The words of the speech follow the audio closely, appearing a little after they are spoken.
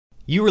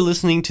You are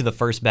listening to the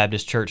First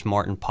Baptist Church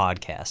Martin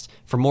podcast.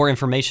 For more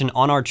information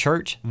on our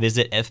church,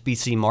 visit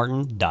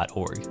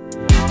fbcmartin.org.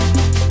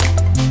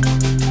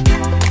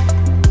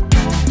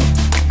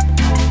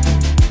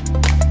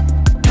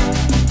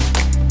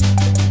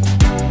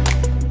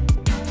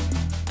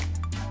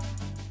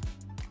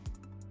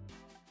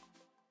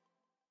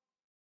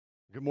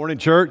 Good morning,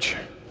 church.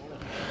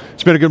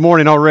 It's been a good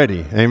morning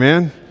already.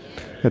 Amen.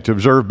 Got to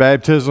observe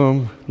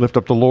baptism, lift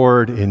up the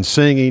Lord in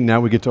singing.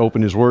 Now we get to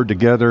open His Word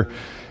together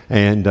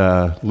and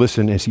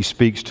listen as He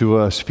speaks to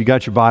us. If you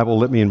got your Bible,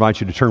 let me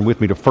invite you to turn with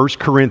me to 1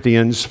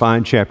 Corinthians,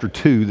 find chapter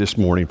 2 this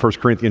morning. 1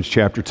 Corinthians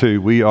chapter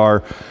 2. We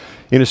are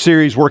in a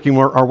series working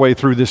our way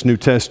through this New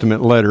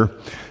Testament letter.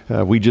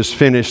 We just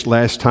finished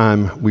last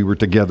time we were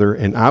together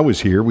and I was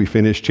here. We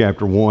finished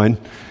chapter 1,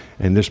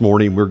 and this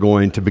morning we're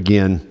going to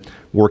begin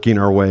working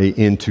our way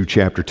into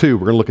chapter 2.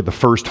 We're going to look at the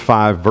first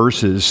 5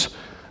 verses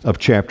of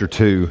chapter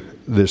 2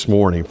 this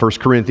morning. 1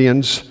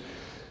 Corinthians,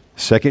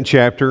 2nd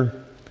chapter.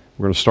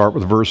 We're going to start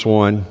with verse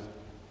 1.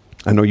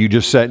 I know you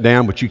just sat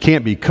down, but you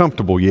can't be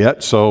comfortable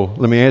yet, so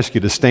let me ask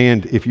you to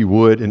stand, if you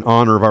would, in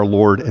honor of our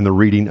Lord and the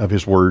reading of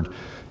His Word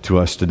to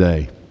us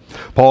today.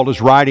 Paul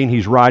is writing.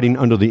 He's writing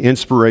under the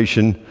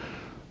inspiration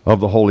of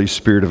the Holy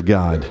Spirit of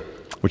God,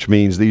 which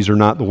means these are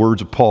not the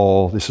words of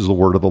Paul. This is the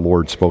word of the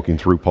Lord spoken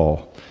through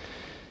Paul.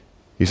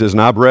 He says,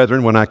 "Now,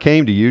 brethren, when I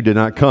came to you, did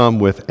not come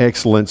with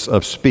excellence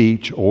of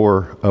speech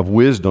or of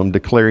wisdom,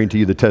 declaring to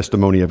you the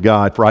testimony of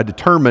God. For I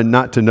determined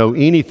not to know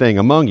anything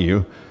among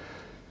you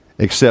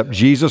except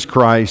Jesus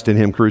Christ and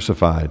Him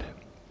crucified.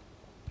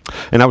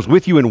 And I was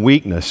with you in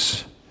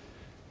weakness,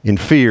 in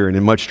fear, and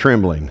in much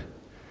trembling.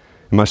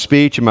 And my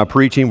speech and my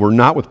preaching were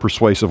not with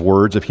persuasive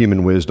words of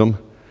human wisdom,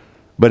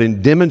 but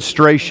in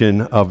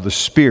demonstration of the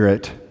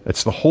Spirit,"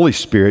 that's the Holy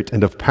Spirit,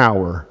 "and of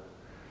power,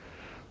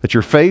 that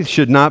your faith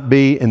should not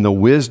be in the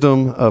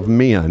wisdom of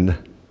men,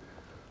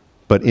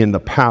 but in the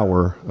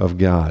power of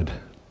God."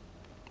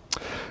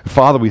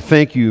 Father, we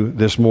thank you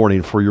this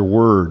morning for your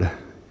word.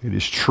 It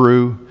is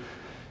true.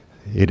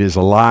 It is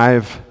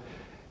alive.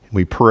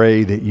 We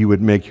pray that you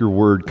would make your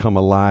word come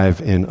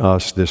alive in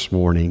us this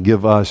morning.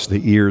 Give us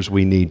the ears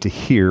we need to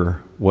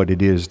hear what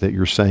it is that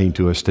you're saying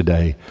to us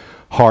today.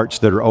 Hearts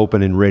that are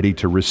open and ready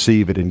to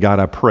receive it. And God,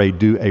 I pray,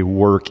 do a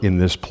work in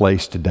this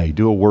place today.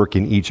 Do a work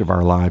in each of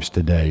our lives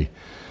today,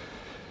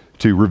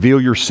 to reveal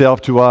yourself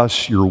to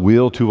us, your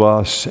will to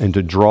us, and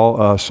to draw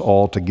us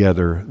all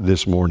together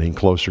this morning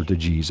closer to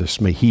Jesus.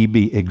 May He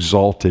be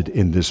exalted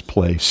in this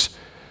place,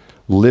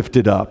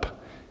 lifted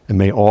up, and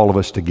may all of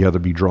us together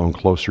be drawn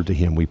closer to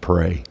Him, we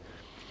pray.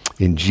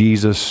 In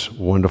Jesus'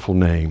 wonderful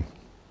name,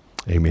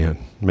 amen.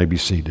 You may be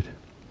seated.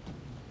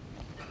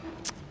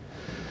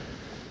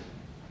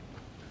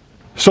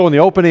 So in the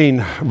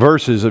opening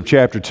verses of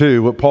chapter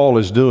 2, what Paul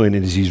is doing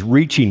is he's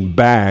reaching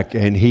back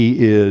and he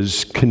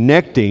is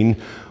connecting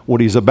what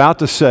he's about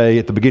to say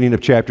at the beginning of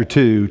chapter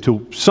 2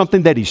 to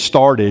something that he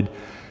started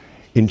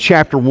in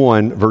chapter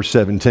 1, verse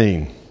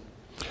 17.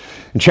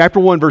 In chapter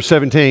 1, verse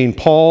 17,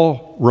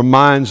 Paul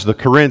reminds the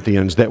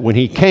Corinthians that when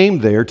he came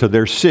there to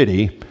their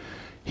city,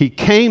 he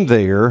came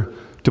there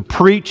to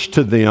preach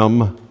to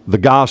them the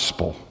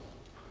gospel.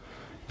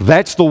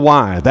 That's the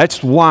why.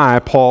 That's why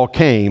Paul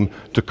came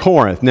to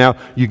Corinth. Now,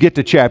 you get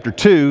to chapter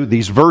 2,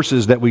 these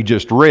verses that we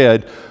just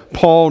read,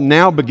 Paul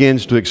now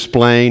begins to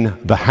explain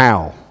the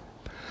how.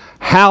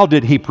 How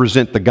did he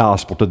present the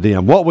gospel to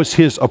them? What was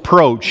his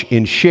approach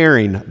in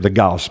sharing the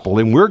gospel?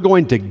 And we're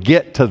going to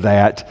get to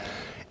that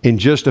in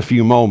just a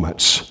few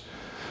moments.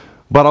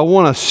 But I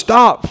want to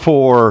stop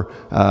for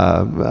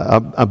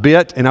a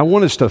bit, and I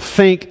want us to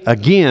think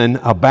again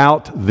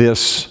about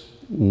this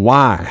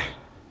why.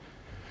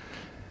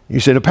 You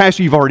said,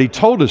 "Pastor, you've already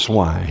told us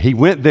why. He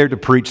went there to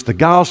preach the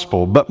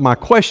gospel." But my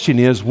question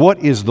is,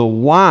 what is the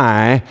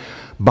why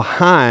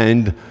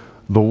behind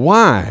the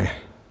why?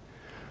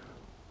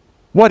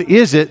 What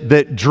is it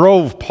that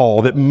drove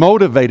Paul, that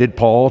motivated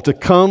Paul to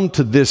come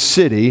to this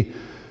city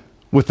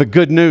with the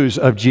good news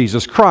of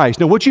Jesus Christ?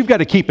 Now, what you've got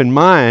to keep in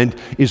mind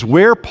is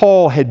where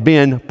Paul had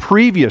been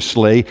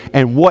previously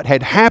and what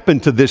had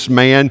happened to this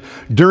man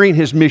during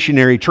his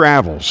missionary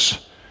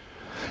travels.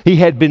 He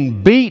had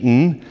been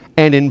beaten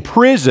and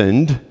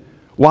imprisoned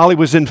while he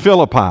was in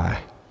Philippi.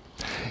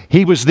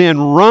 He was then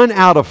run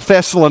out of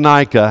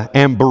Thessalonica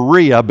and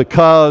Berea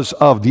because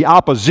of the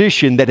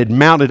opposition that had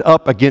mounted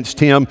up against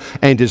him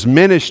and his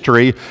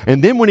ministry.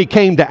 And then when he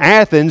came to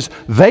Athens,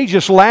 they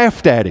just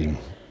laughed at him.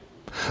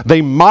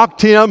 They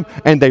mocked him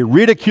and they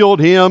ridiculed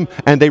him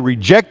and they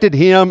rejected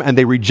him and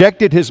they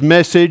rejected his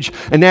message.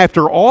 And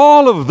after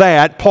all of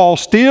that, Paul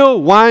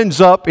still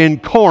winds up in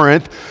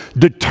Corinth,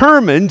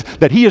 determined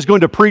that he is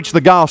going to preach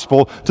the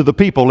gospel to the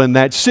people in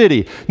that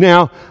city.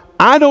 Now,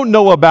 I don't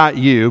know about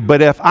you,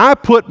 but if I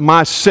put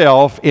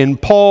myself in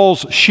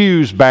Paul's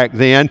shoes back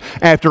then,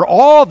 after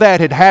all that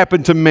had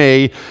happened to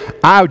me,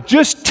 I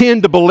just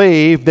tend to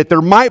believe that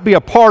there might be a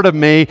part of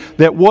me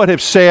that would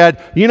have said,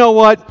 "You know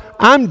what?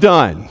 I'm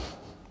done.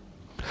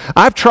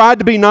 I've tried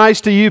to be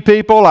nice to you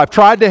people. I've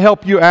tried to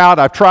help you out.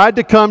 I've tried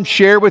to come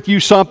share with you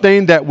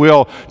something that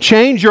will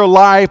change your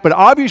life, but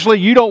obviously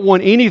you don't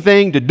want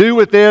anything to do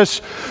with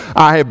this.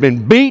 I have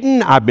been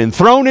beaten. I've been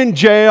thrown in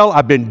jail.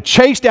 I've been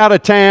chased out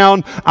of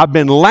town. I've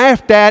been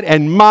laughed at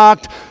and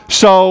mocked.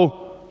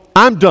 So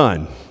I'm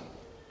done.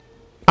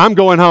 I'm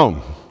going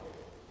home.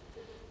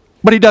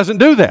 But he doesn't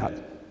do that.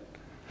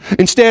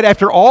 Instead,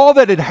 after all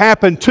that had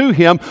happened to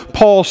him,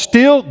 Paul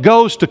still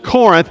goes to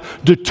Corinth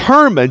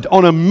determined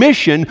on a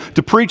mission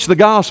to preach the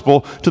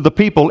gospel to the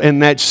people in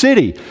that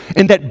city.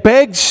 And that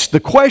begs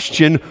the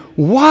question,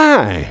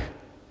 why?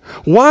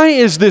 Why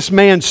is this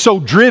man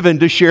so driven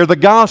to share the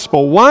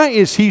gospel? Why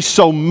is he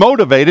so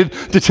motivated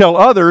to tell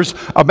others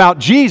about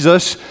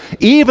Jesus,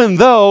 even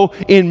though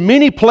in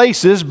many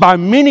places, by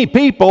many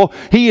people,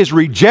 he is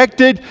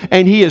rejected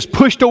and he is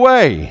pushed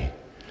away?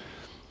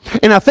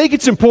 And I think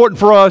it's important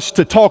for us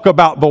to talk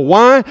about the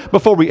why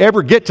before we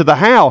ever get to the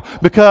how,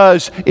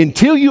 because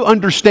until you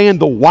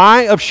understand the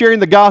why of sharing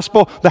the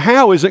gospel, the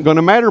how isn't going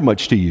to matter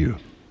much to you.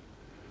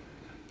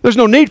 There's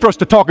no need for us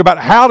to talk about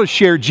how to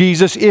share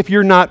Jesus if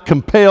you're not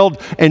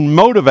compelled and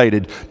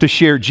motivated to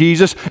share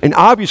Jesus, and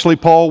obviously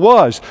Paul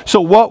was.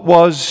 So what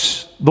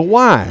was the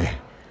why?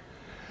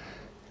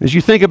 As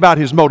you think about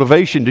his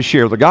motivation to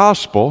share the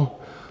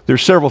gospel,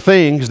 there's several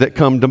things that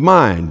come to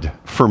mind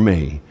for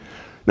me.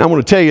 Now, I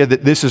want to tell you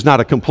that this is not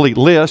a complete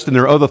list, and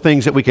there are other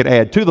things that we could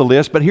add to the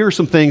list, but here are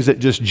some things that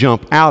just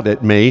jump out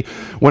at me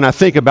when I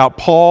think about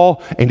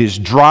Paul and his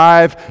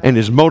drive and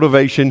his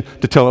motivation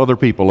to tell other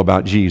people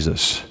about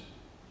Jesus.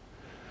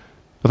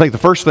 I think the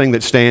first thing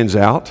that stands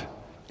out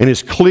and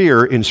is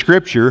clear in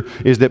Scripture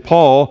is that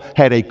Paul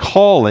had a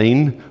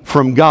calling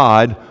from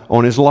God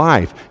on his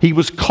life. He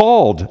was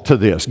called to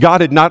this. God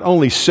had not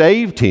only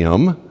saved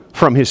him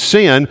from his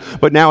sin,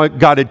 but now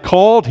God had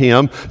called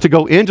him to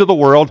go into the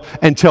world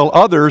and tell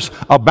others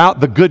about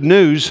the good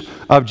news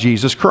of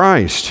Jesus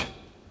Christ.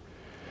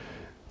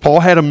 Paul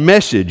had a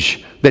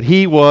message that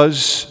he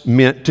was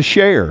meant to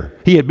share.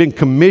 He had been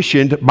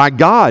commissioned by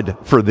God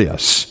for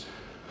this.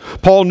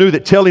 Paul knew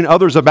that telling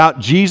others about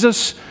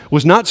Jesus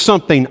was not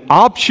something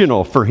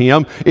optional for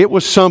him. It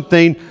was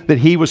something that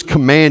he was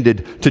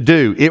commanded to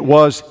do. It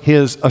was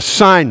his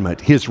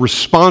assignment, his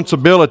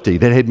responsibility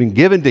that had been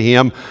given to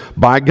him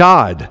by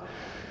God.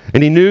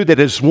 And he knew that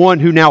as one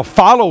who now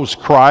follows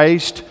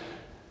Christ,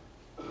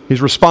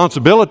 his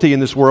responsibility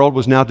in this world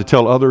was now to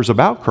tell others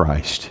about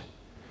Christ.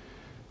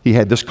 He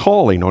had this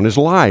calling on his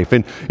life.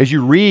 And as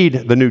you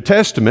read the New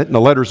Testament and the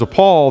letters of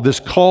Paul, this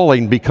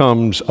calling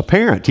becomes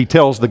apparent. He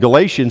tells the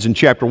Galatians in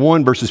chapter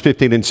 1, verses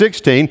 15 and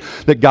 16,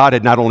 that God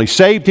had not only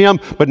saved him,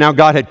 but now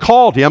God had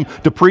called him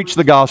to preach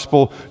the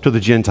gospel to the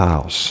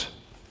Gentiles.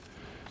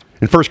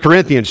 In 1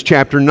 Corinthians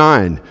chapter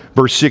 9,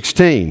 verse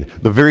 16,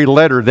 the very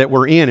letter that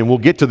we're in, and we'll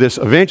get to this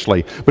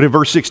eventually, but in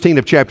verse 16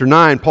 of chapter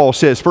 9, Paul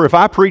says, "For if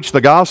I preach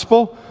the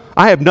gospel,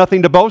 I have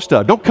nothing to boast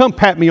of. Don't come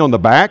pat me on the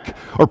back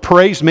or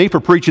praise me for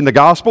preaching the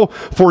gospel,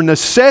 for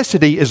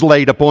necessity is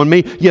laid upon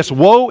me. Yes,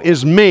 woe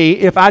is me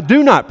if I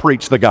do not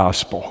preach the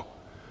gospel."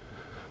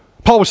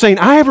 Paul was saying,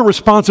 I have a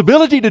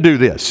responsibility to do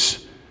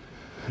this.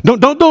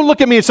 Don't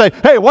look at me and say,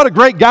 hey, what a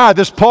great guy,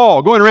 this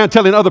Paul, going around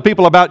telling other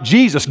people about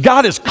Jesus.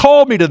 God has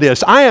called me to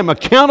this. I am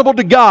accountable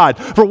to God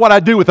for what I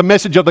do with the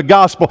message of the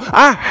gospel.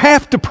 I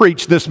have to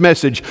preach this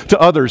message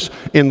to others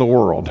in the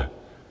world.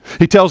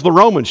 He tells the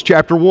Romans,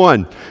 chapter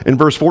 1, in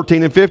verse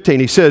 14 and 15,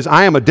 he says,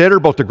 "I am a debtor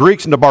both to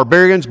Greeks and to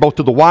barbarians, both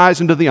to the wise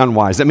and to the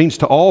unwise." That means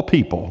to all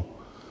people.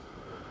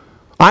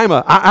 I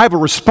have a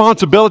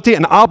responsibility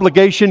and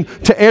obligation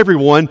to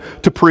everyone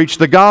to preach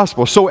the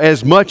gospel. So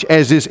as much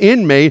as is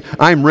in me,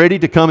 I'm ready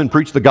to come and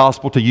preach the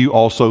gospel to you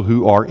also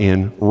who are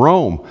in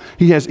Rome.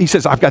 He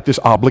says, I've got this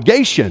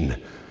obligation,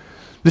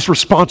 this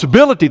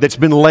responsibility that's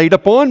been laid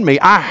upon me.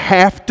 I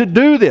have to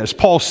do this.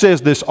 Paul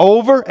says this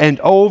over and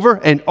over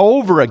and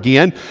over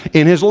again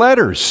in his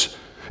letters.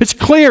 It's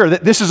clear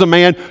that this is a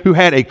man who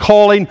had a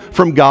calling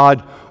from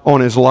God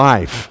on his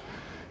life.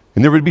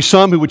 And there would be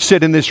some who would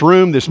sit in this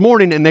room this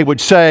morning and they would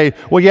say,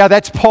 well, yeah,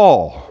 that's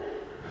Paul,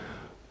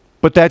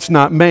 but that's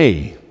not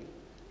me.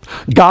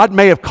 God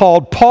may have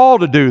called Paul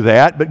to do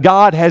that, but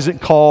God hasn't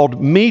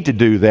called me to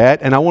do that.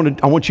 And I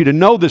want you to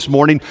know this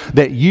morning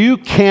that you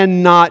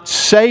cannot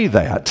say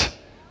that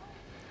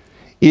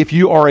if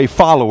you are a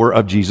follower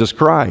of Jesus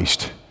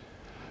Christ,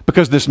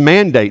 because this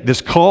mandate, this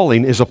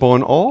calling is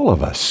upon all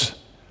of us.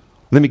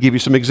 Let me give you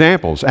some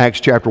examples. Acts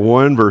chapter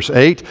 1, verse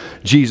 8,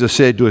 Jesus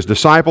said to his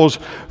disciples,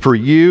 "For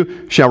you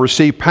shall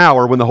receive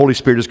power when the Holy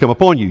Spirit has come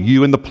upon you."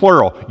 You in the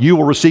plural. You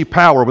will receive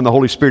power when the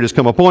Holy Spirit has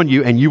come upon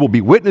you, and you will be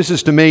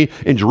witnesses to me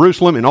in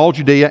Jerusalem, in all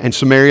Judea and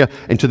Samaria,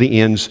 and to the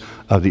ends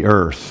of the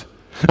earth.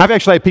 I've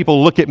actually had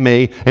people look at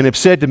me and have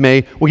said to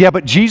me, well, yeah,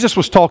 but Jesus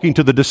was talking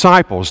to the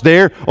disciples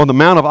there on the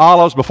Mount of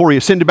Olives before he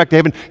ascended back to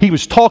heaven. He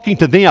was talking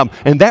to them,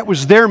 and that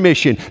was their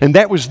mission, and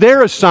that was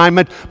their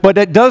assignment, but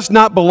that does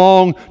not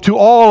belong to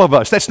all of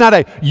us. That's not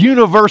a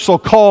universal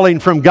calling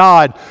from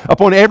God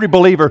upon every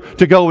believer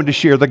to go and to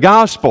share the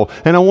gospel.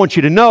 And I want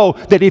you to know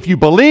that if you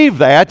believe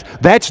that,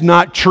 that's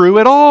not true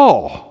at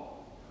all.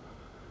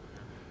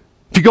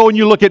 If you go and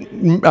you look at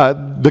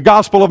the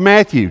Gospel of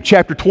Matthew,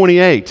 chapter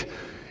 28,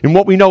 and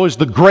what we know is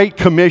the Great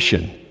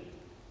Commission,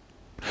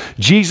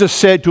 Jesus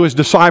said to his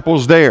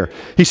disciples there,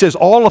 he says,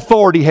 all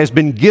authority has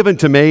been given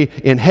to me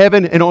in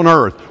heaven and on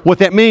earth. What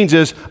that means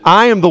is,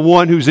 I am the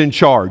one who's in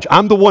charge.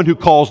 I'm the one who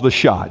calls the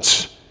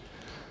shots.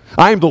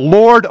 I am the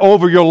Lord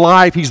over your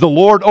life. He's the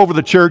Lord over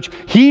the church.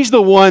 He's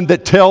the one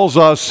that tells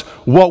us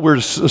what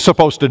we're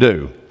supposed to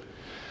do.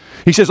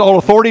 He says, all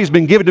authority has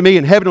been given to me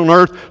in heaven and on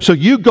earth, so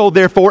you go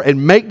therefore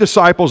and make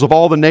disciples of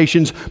all the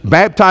nations,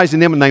 baptizing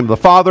them in the name of the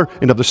Father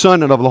and of the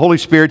Son and of the Holy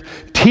Spirit,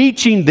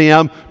 teaching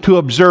them to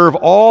observe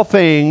all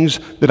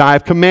things that I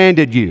have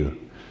commanded you.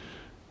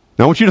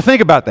 Now I want you to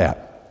think about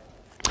that.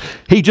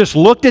 He just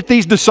looked at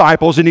these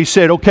disciples and he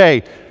said,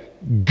 okay,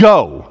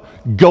 go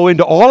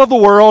into all of the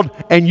world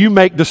and you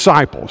make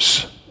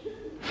disciples.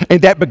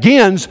 And that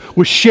begins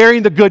with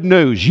sharing the good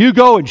news. You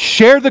go and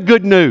share the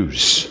good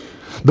news,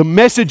 the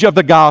message of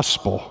the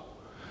gospel.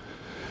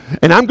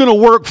 And I'm going to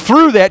work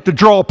through that to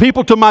draw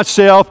people to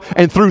myself,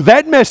 and through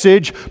that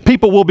message,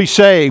 people will be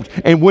saved.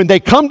 And when they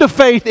come to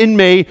faith in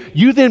me,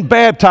 you then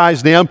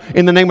baptize them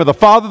in the name of the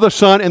Father, the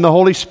Son, and the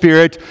Holy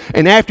Spirit.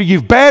 And after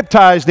you've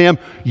baptized them,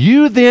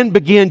 you then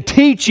begin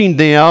teaching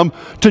them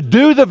to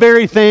do the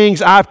very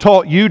things I've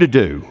taught you to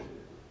do.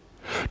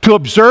 To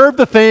observe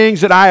the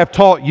things that I have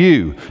taught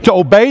you. To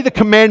obey the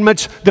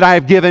commandments that I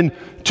have given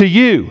to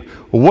you.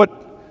 What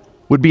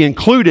would be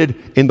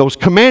included in those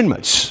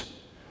commandments?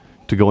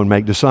 To go and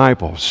make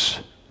disciples.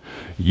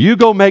 You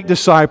go make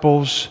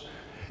disciples,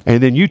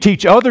 and then you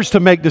teach others to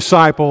make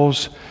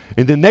disciples,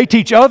 and then they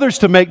teach others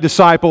to make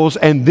disciples,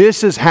 and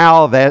this is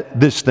how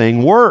this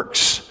thing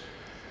works.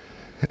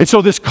 And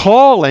so this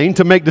calling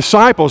to make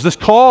disciples, this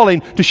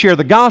calling to share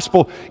the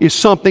gospel, is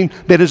something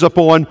that is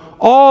upon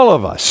all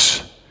of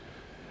us.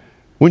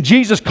 When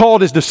Jesus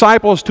called his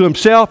disciples to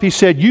himself, he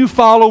said, you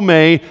follow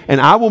me, and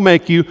I will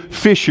make you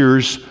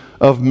fishers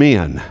of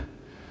men.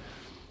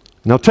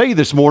 And I'll tell you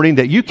this morning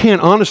that you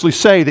can't honestly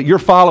say that you're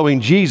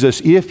following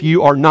Jesus if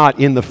you are not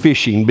in the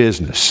fishing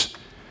business.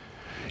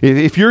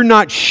 If you're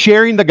not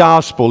sharing the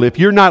gospel, if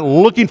you're not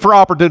looking for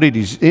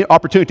opportunities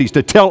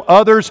to tell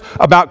others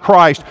about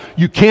Christ,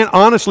 you can't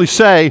honestly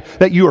say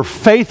that you are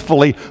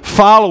faithfully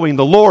following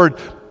the Lord,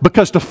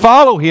 because to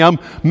follow him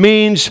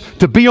means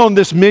to be on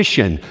this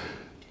mission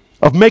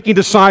of making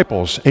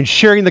disciples and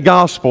sharing the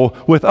gospel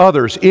with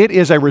others. It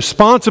is a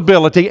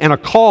responsibility and a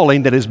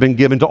calling that has been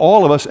given to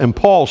all of us, and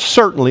Paul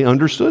certainly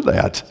understood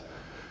that.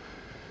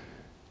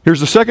 Here's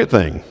the second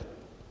thing.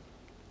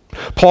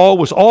 Paul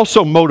was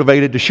also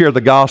motivated to share the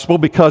gospel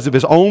because of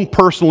his own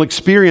personal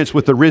experience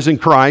with the risen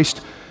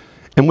Christ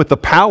and with the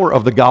power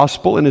of the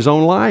gospel in his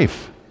own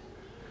life.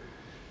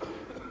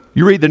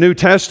 You read the New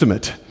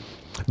Testament,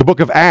 the book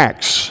of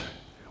Acts,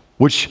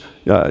 which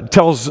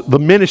tells the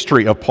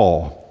ministry of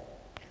Paul.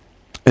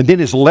 And then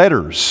his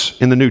letters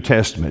in the New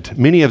Testament,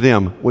 many of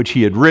them which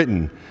he had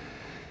written,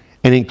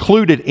 and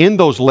included in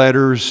those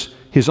letters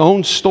his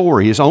own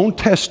story, his own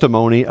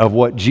testimony of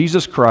what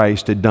Jesus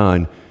Christ had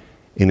done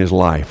in his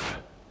life.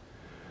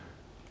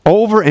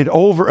 Over and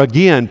over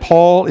again,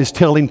 Paul is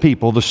telling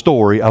people the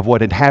story of what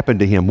had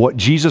happened to him, what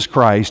Jesus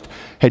Christ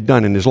had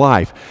done in his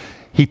life.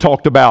 He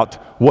talked about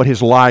what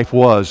his life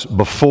was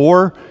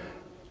before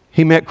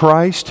he met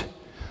Christ.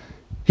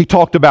 He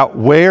talked about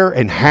where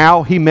and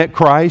how he met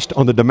Christ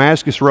on the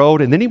Damascus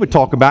Road, and then he would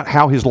talk about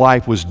how his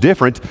life was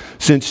different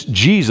since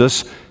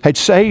Jesus had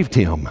saved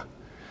him.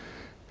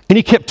 And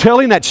he kept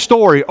telling that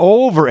story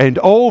over and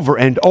over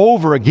and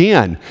over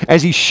again.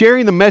 As he's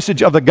sharing the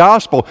message of the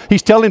gospel,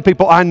 he's telling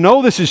people, I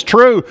know this is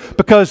true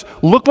because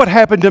look what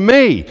happened to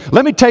me.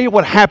 Let me tell you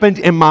what happened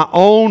in my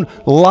own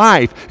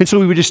life. And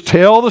so he would just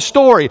tell the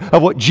story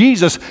of what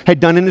Jesus had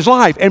done in his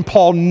life. And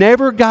Paul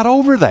never got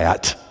over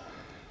that.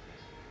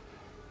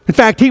 In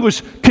fact, he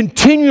was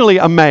continually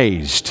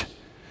amazed,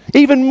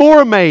 even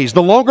more amazed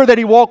the longer that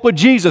he walked with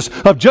Jesus,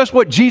 of just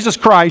what Jesus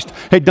Christ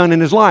had done in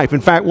his life. In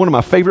fact, one of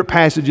my favorite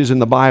passages in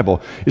the Bible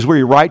is where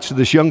he writes to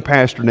this young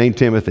pastor named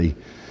Timothy.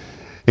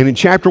 And in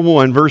chapter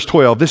 1, verse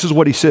 12, this is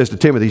what he says to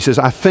Timothy. He says,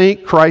 I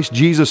thank Christ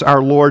Jesus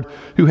our Lord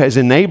who has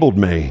enabled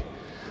me,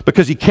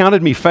 because he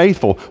counted me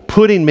faithful,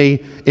 putting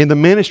me in the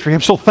ministry.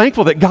 I'm so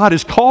thankful that God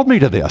has called me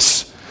to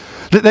this.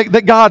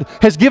 That God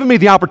has given me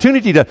the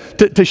opportunity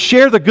to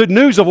share the good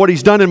news of what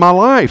he's done in my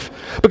life.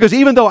 Because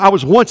even though I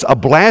was once a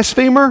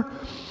blasphemer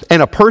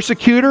and a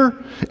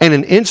persecutor and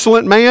an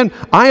insolent man,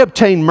 I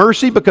obtained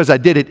mercy because I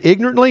did it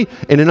ignorantly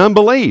and in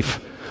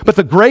unbelief. But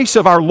the grace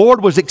of our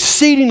Lord was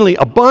exceedingly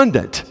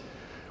abundant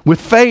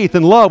with faith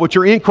and love which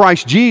are in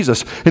Christ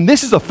Jesus. And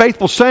this is a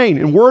faithful saying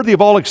and worthy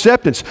of all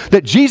acceptance,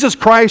 that Jesus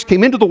Christ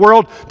came into the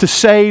world to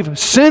save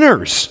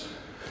sinners.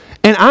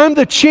 And I'm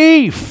the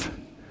chief.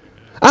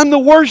 I'm the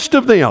worst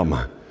of them.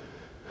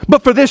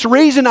 But for this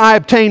reason I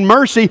obtained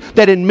mercy,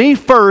 that in me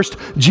first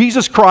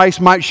Jesus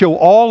Christ might show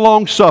all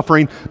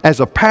long-suffering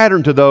as a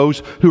pattern to those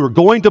who are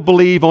going to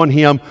believe on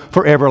him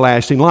for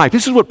everlasting life.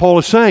 This is what Paul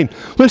is saying.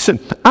 Listen,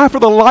 I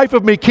for the life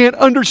of me can't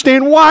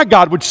understand why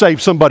God would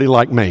save somebody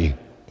like me.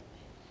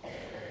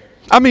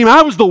 I mean,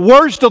 I was the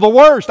worst of the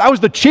worst. I was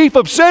the chief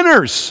of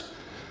sinners.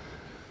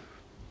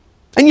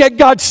 And yet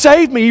God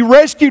saved me. He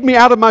rescued me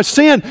out of my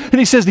sin. And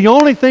He says the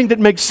only thing that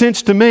makes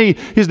sense to me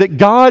is that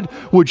God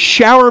would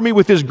shower me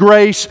with His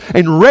grace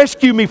and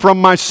rescue me from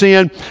my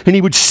sin. And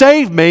He would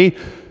save me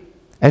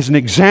as an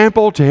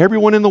example to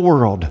everyone in the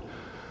world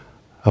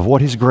of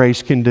what His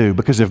grace can do.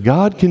 Because if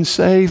God can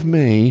save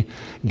me,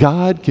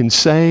 God can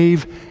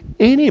save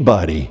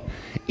anybody.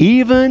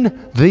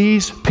 Even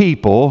these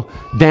people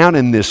down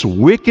in this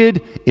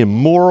wicked,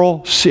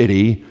 immoral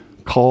city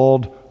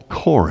called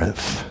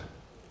Corinth.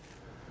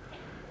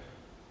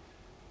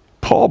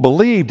 Paul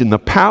believed in the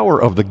power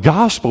of the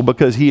gospel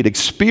because he had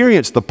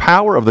experienced the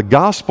power of the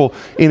gospel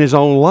in his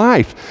own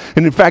life.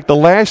 And in fact, the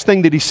last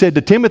thing that he said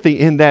to Timothy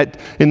in that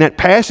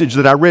passage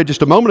that I read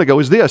just a moment ago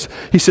is this.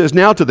 He says,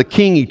 "Now to the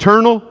King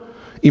eternal,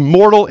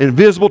 immortal,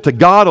 invisible, to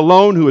God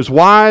alone who is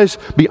wise,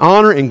 be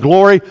honor and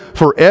glory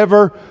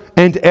forever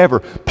and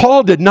ever."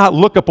 Paul did not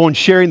look upon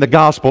sharing the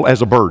gospel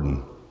as a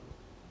burden.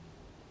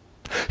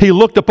 He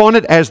looked upon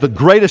it as the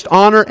greatest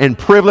honor and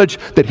privilege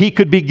that he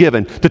could be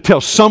given, to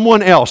tell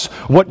someone else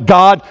what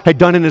God had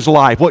done in his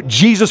life, what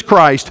Jesus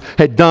Christ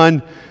had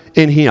done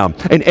in him.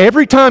 And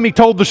every time he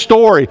told the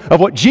story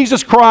of what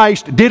Jesus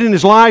Christ did in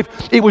his life,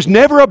 it was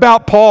never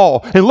about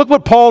Paul. And look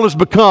what Paul has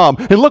become.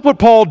 And look what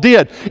Paul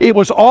did. It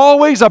was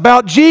always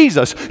about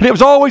Jesus. And it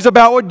was always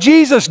about what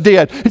Jesus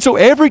did. And so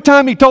every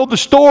time he told the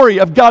story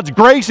of God's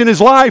grace in his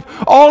life,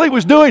 all he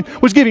was doing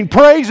was giving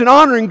praise and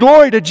honor and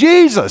glory to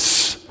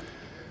Jesus.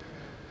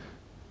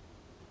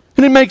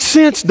 And it makes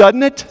sense,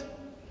 doesn't it?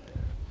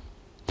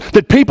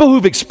 That people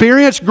who've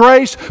experienced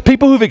grace,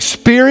 people who've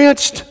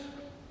experienced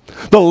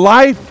the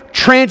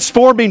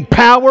life-transforming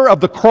power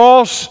of the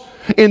cross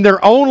in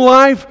their own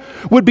life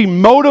would be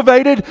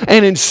motivated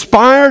and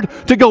inspired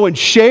to go and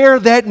share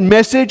that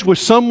message with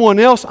someone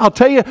else. I'll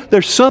tell you,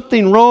 there's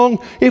something wrong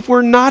if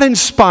we're not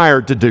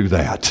inspired to do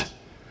that.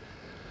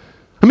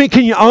 I mean,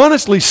 can you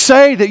honestly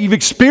say that you've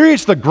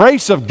experienced the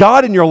grace of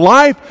God in your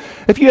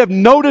life if you have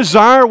no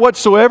desire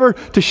whatsoever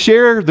to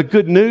share the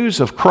good news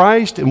of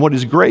Christ and what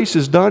His grace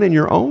has done in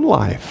your own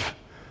life?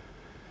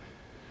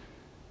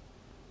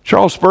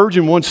 Charles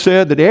Spurgeon once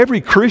said that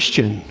every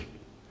Christian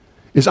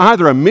is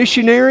either a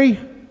missionary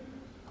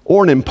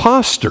or an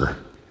imposter.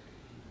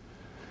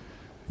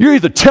 You're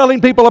either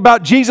telling people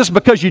about Jesus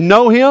because you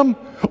know Him,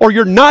 or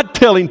you're not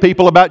telling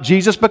people about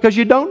Jesus because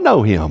you don't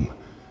know Him.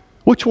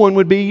 Which one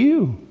would be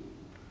you?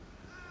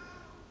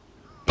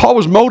 Paul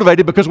was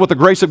motivated because of what the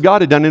grace of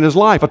God had done in his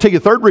life. I'll tell you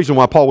the third reason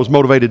why Paul was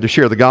motivated to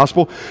share the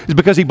gospel is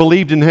because he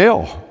believed in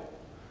hell.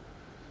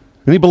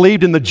 And he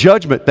believed in the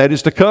judgment that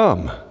is to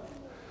come.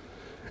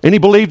 And he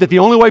believed that the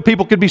only way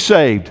people could be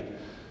saved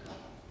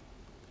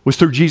was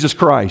through Jesus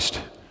Christ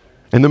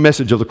and the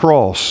message of the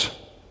cross.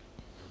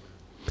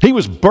 He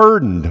was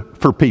burdened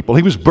for people.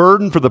 He was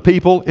burdened for the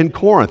people in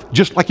Corinth,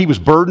 just like he was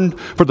burdened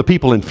for the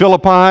people in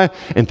Philippi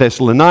and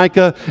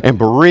Thessalonica and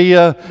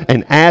Berea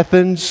and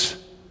Athens.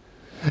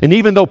 And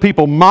even though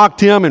people mocked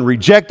him and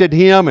rejected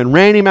him and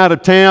ran him out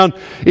of town,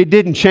 it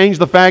didn't change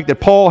the fact that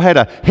Paul had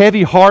a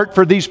heavy heart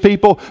for these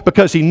people,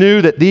 because he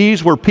knew that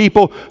these were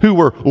people who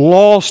were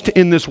lost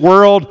in this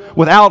world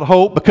without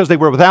hope because they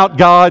were without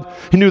God.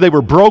 He knew they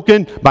were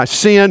broken by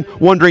sin,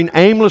 wandering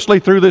aimlessly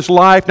through this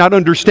life, not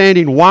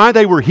understanding why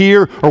they were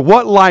here or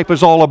what life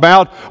is all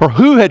about or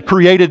who had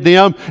created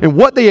them and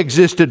what they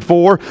existed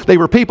for. They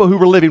were people who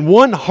were living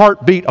one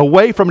heartbeat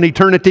away from an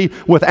eternity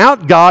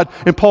without God,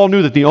 and Paul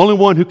knew that the only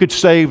one who could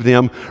save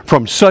them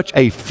from such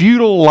a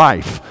futile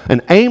life,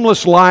 an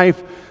aimless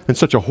life, and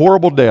such a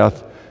horrible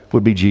death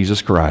would be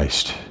Jesus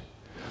Christ.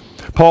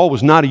 Paul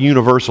was not a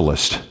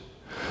universalist.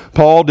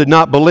 Paul did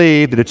not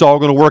believe that it's all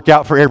going to work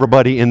out for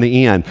everybody in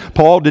the end.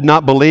 Paul did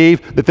not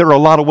believe that there are a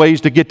lot of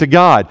ways to get to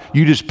God.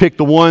 You just pick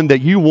the one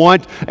that you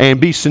want and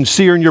be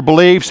sincere in your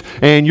beliefs,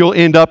 and you'll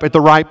end up at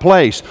the right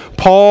place.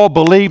 Paul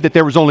believed that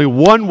there was only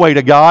one way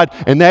to God,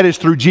 and that is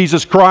through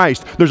Jesus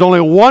Christ. There's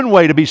only one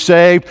way to be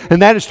saved,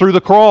 and that is through the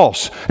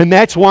cross. And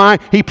that's why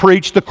he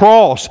preached the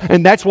cross.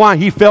 And that's why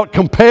he felt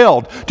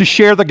compelled to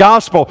share the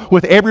gospel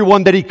with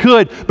everyone that he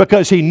could,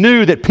 because he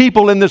knew that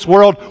people in this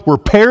world were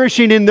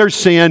perishing in their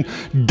sin,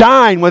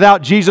 dying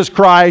without Jesus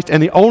Christ,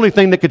 and the only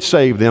thing that could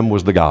save them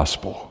was the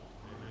gospel.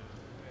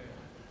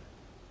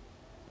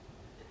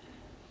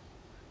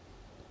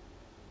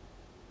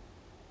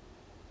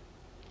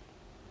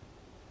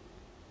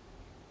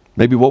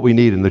 Maybe what we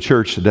need in the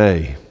church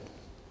today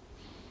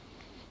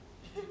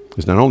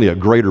is not only a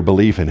greater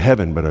belief in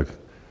heaven, but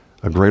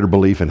a greater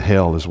belief in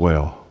hell as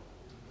well.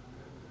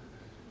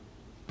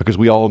 Because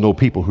we all know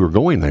people who are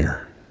going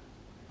there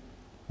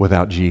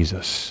without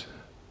Jesus.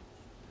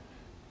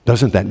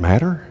 Doesn't that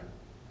matter?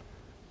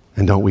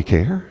 And don't we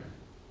care?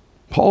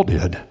 Paul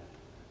did.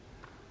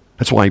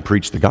 That's why he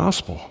preached the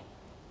gospel.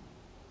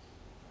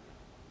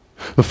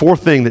 The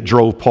fourth thing that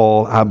drove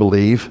Paul, I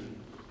believe,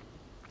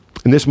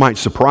 and this might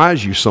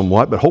surprise you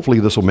somewhat, but hopefully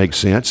this will make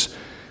sense,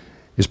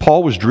 is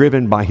Paul was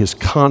driven by his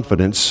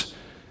confidence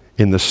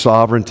in the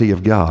sovereignty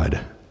of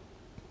God.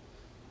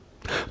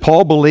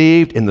 Paul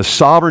believed in the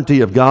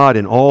sovereignty of God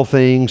in all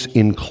things,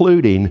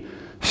 including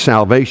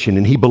salvation.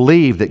 And he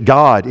believed that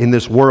God in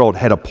this world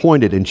had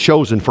appointed and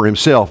chosen for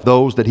himself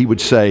those that he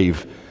would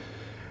save,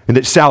 and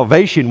that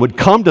salvation would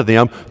come to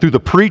them through the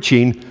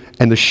preaching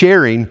and the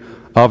sharing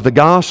of the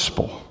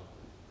gospel.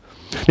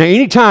 Now,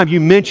 anytime you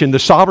mention the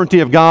sovereignty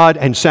of God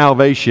and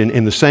salvation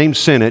in the same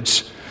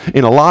sentence,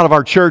 in a lot of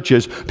our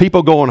churches,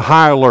 people go on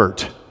high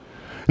alert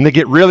and they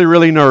get really,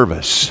 really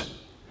nervous.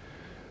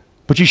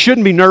 But you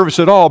shouldn't be nervous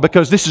at all,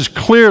 because this is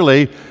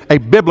clearly a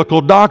biblical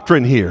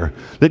doctrine here,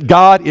 that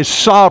God is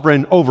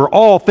sovereign over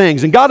all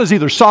things. And God is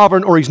either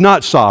sovereign or He's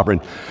not sovereign.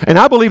 And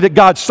I believe that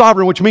God's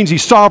sovereign, which means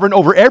He's sovereign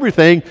over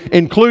everything,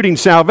 including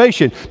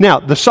salvation.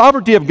 Now, the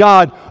sovereignty of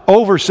God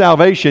over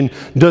salvation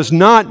does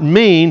not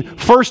mean,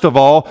 first of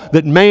all,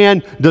 that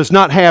man does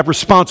not have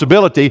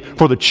responsibility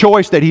for the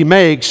choice that he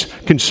makes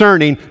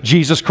concerning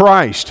Jesus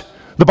Christ.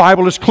 The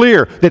Bible is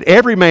clear that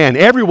every man,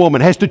 every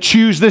woman has to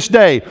choose this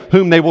day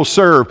whom they will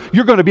serve.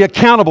 You're going to be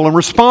accountable and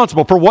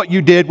responsible for what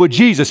you did with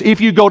Jesus. If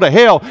you go to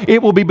hell,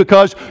 it will be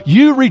because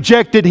you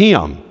rejected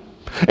Him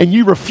and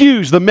you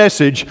refused the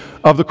message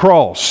of the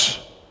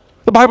cross.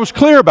 The Bible's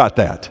clear about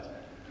that.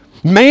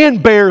 Man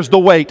bears the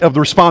weight of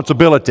the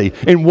responsibility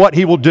in what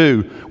he will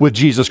do with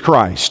Jesus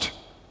Christ.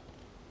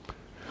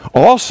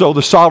 Also,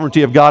 the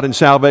sovereignty of God in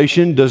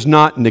salvation does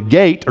not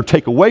negate or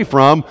take away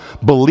from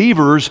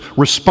believers'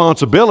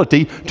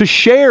 responsibility to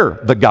share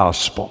the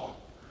gospel.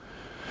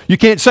 You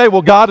can't say,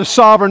 well, God is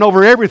sovereign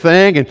over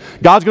everything and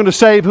God's going to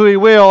save who He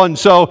will, and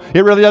so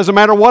it really doesn't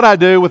matter what I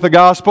do with the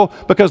gospel,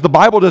 because the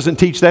Bible doesn't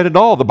teach that at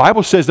all. The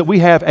Bible says that we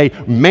have a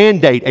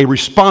mandate, a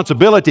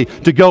responsibility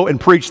to go and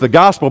preach the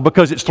gospel,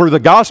 because it's through the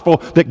gospel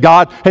that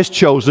God has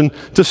chosen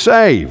to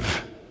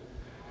save.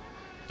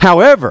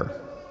 However,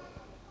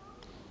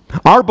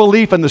 our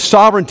belief in the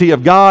sovereignty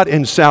of God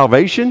in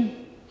salvation,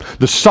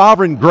 the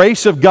sovereign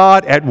grace of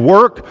God at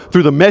work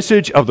through the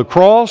message of the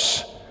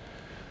cross,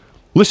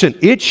 listen,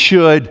 it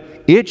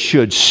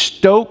should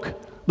stoke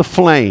the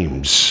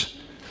flames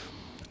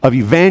of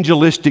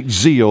evangelistic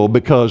zeal,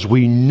 because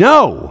we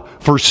know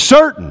for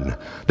certain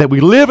that we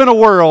live in a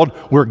world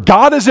where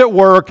God is at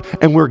work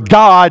and where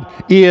God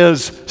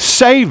is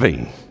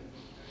saving,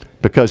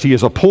 because He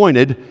is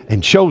appointed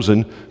and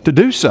chosen to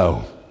do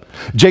so.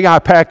 J.I.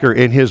 Packer,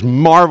 in his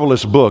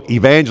marvelous book,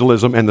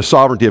 Evangelism and the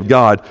Sovereignty of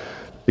God,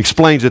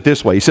 explains it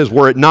this way. He says,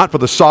 were it not for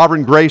the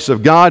sovereign grace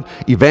of God,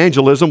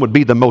 evangelism would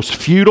be the most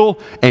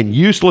futile and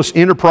useless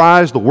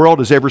enterprise the world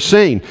has ever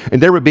seen.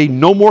 And there would be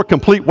no more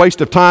complete waste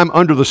of time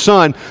under the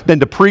sun than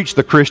to preach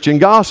the Christian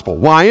gospel.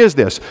 Why is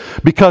this?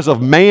 Because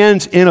of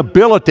man's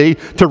inability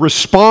to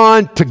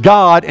respond to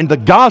God and the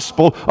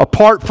gospel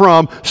apart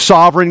from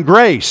sovereign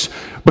grace.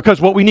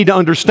 Because what we need to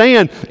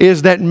understand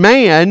is that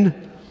man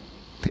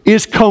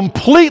is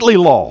completely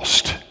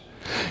lost.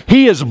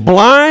 He is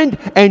blind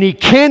and he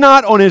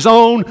cannot on his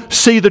own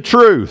see the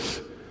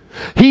truth.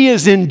 He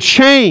is in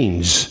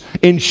chains,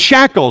 in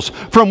shackles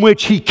from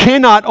which he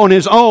cannot on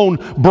his own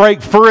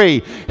break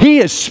free. He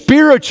is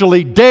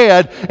spiritually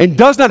dead and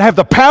does not have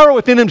the power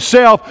within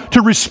himself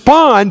to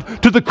respond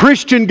to the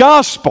Christian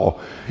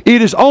gospel.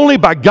 It is only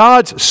by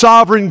God's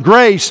sovereign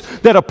grace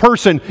that a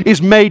person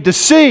is made to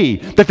see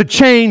that the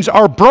chains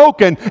are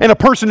broken and a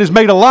person is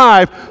made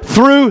alive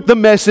through the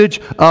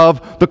message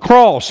of the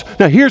cross.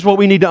 Now, here's what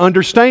we need to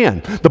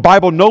understand. The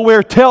Bible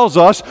nowhere tells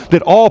us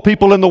that all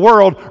people in the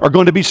world are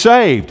going to be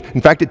saved.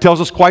 In fact, it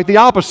tells us quite the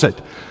opposite.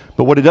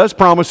 But what it does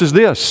promise is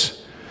this.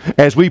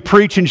 As we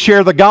preach and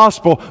share the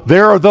gospel,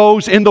 there are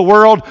those in the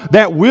world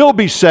that will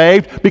be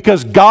saved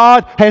because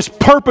God has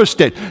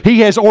purposed it. He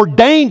has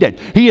ordained it.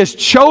 He has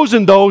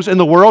chosen those in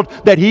the world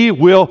that He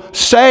will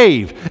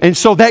save. And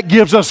so that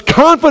gives us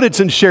confidence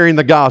in sharing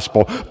the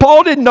gospel.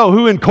 Paul didn't know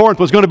who in Corinth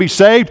was going to be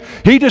saved.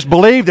 He just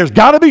believed there's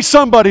got to be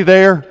somebody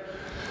there.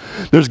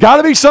 There's got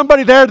to be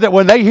somebody there that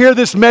when they hear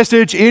this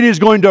message, it is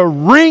going to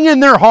ring in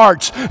their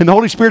hearts, and the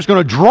Holy Spirit's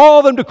going to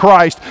draw them to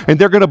Christ, and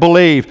they're going to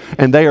believe,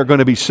 and they are going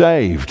to be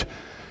saved.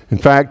 In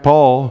fact,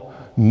 Paul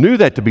knew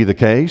that to be the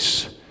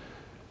case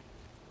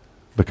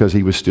because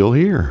he was still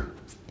here.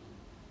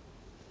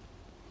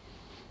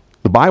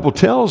 The Bible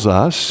tells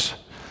us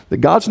that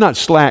God's not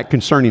slack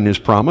concerning His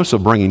promise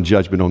of bringing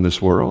judgment on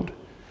this world.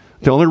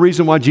 The only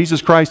reason why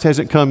Jesus Christ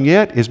hasn't come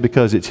yet is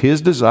because it's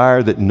His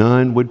desire that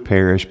none would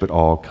perish but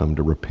all come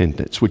to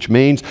repentance, which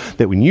means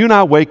that when you and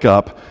I wake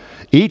up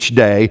each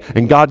day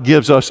and God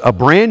gives us a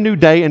brand new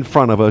day in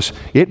front of us,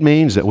 it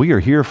means that we are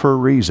here for a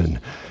reason.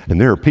 And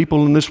there are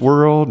people in this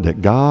world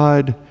that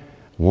God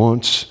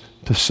wants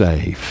to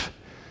save.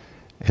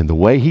 And the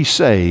way He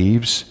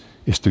saves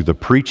is through the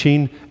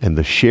preaching and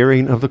the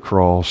sharing of the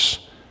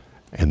cross,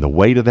 and the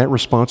weight of that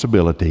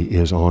responsibility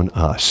is on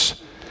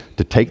us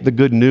to take the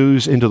good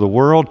news into the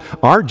world.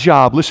 Our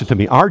job, listen to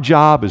me, our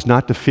job is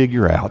not to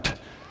figure out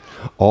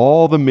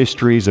all the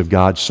mysteries of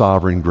God's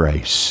sovereign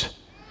grace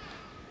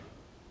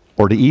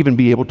or to even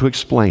be able to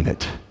explain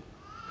it.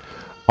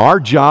 Our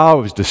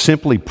job is to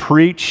simply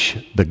preach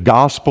the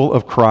gospel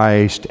of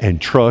Christ and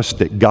trust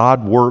that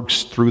God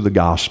works through the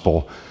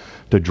gospel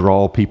to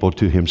draw people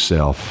to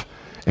Himself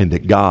and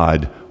that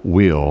God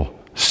will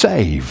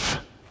save.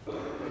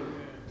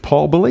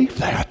 Paul believed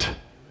that.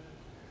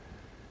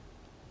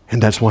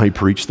 And that's why he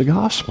preached the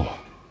gospel.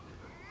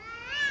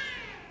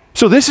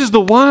 So this is the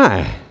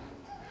why.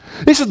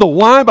 This is the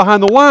why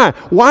behind the why.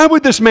 Why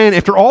would this man,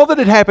 after all that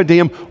had happened to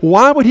him,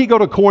 why would he go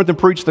to Corinth and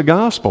preach the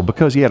gospel?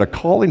 Because he had a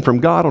calling from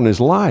God on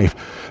his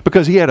life.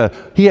 Because he had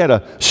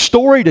a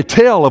story to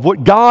tell of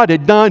what God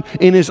had done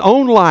in his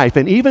own life.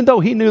 And even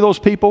though he knew those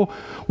people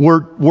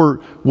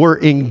were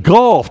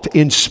engulfed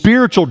in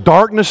spiritual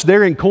darkness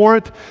there in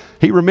Corinth,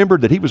 he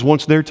remembered that he was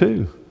once there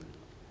too.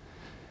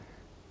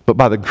 But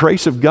by the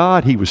grace of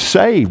God, he was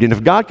saved. And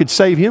if God could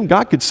save him,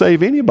 God could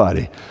save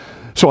anybody.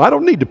 So I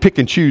don't need to pick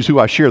and choose who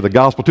I share the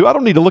gospel to. I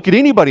don't need to look at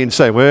anybody and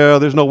say, well,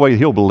 there's no way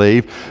he'll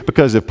believe.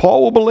 Because if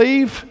Paul will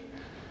believe,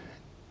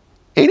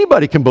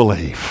 anybody can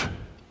believe.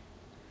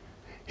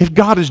 If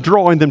God is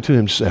drawing them to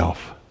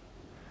himself.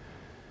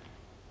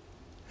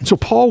 And so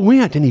Paul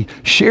went and he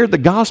shared the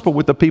gospel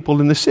with the people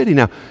in the city.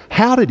 Now,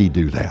 how did he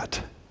do that?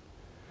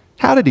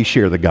 How did he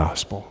share the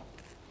gospel?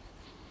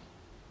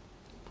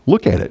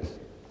 Look at it.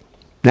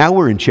 Now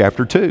we're in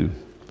chapter 2.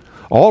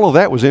 All of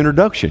that was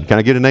introduction. Can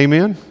I get an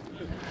amen?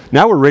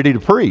 Now we're ready to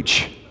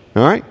preach.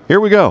 All right, here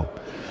we go.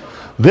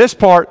 This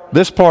part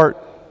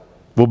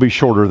will be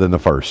shorter than the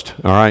first.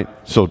 All right,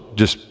 so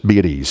just be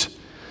at ease.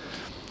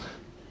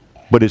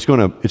 But it's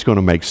going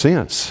to make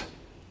sense.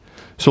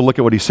 So look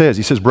at what he says.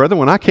 He says, brethren,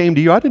 when I came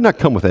to you, I did not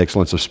come with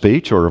excellence of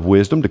speech or of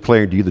wisdom,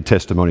 declaring to you the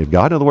testimony of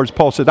God. In other words,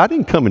 Paul said, I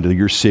didn't come into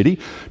your city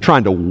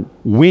trying to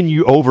win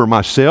you over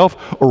myself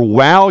or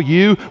wow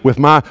you with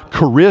my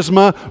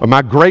charisma or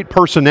my great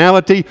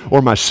personality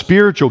or my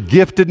spiritual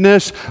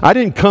giftedness. I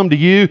didn't come to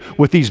you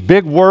with these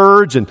big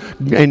words and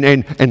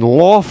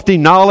lofty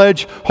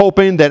knowledge,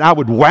 hoping that I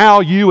would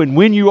wow you and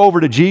win you over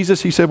to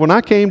Jesus. He said, when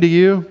I came to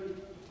you,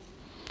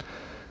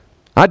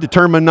 I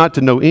determined not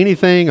to know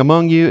anything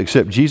among you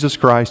except Jesus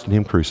Christ and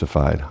Him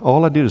crucified.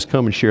 All I did is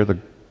come and share the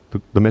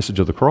message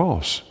of the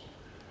cross.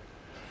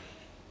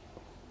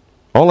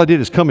 All I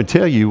did is come and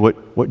tell you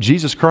what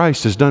Jesus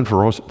Christ has done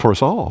for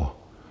us all.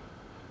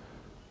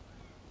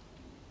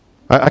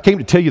 I came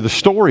to tell you the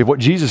story of what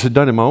Jesus had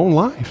done in my own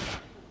life,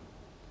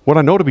 what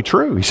I know to be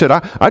true. He said,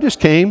 I just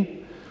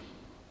came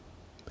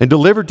and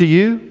delivered to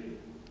you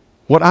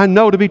what I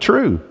know to be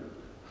true.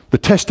 The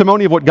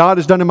testimony of what God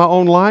has done in my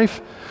own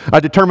life. I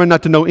determined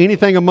not to know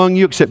anything among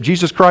you except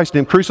Jesus Christ and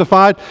Him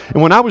crucified.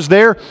 And when I was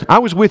there, I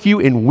was with you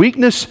in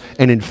weakness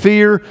and in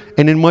fear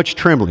and in much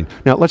trembling.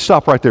 Now, let's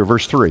stop right there,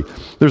 verse 3.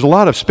 There's a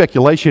lot of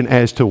speculation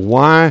as to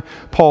why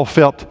Paul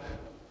felt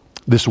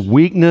this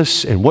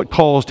weakness and what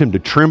caused him to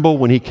tremble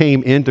when he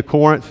came into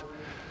Corinth.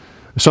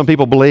 Some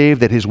people believe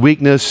that his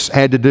weakness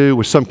had to do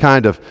with some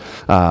kind of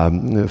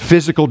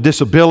physical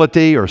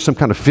disability or some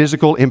kind of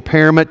physical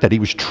impairment, that he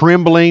was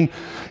trembling.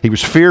 He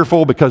was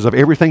fearful because of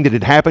everything that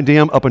had happened to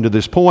him up until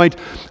this point.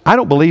 I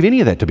don't believe any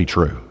of that to be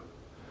true.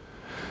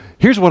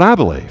 Here's what I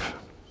believe.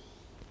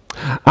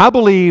 I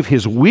believe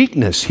his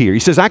weakness here, he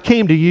says, I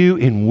came to you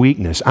in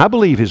weakness. I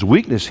believe his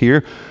weakness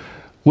here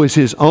was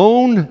his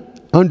own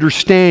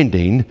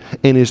understanding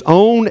and his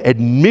own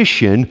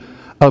admission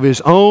of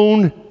his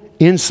own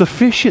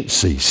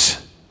insufficiencies.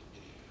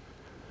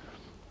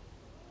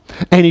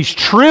 And he's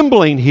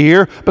trembling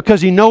here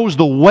because he knows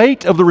the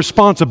weight of the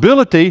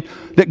responsibility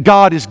that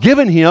God has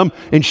given him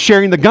in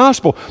sharing the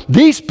gospel.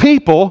 These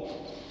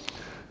people,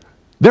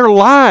 their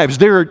lives,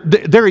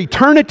 their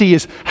eternity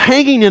is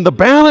hanging in the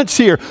balance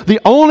here. The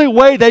only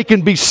way they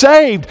can be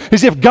saved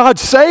is if God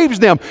saves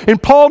them.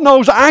 And Paul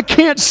knows, I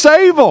can't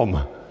save them.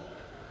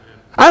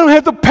 I don't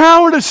have the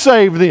power to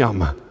save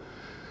them.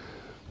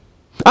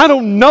 I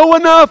don't know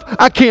enough.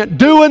 I can't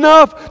do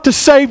enough to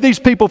save these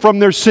people from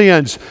their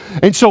sins.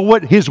 And so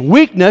what his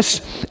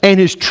weakness and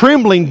his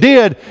trembling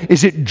did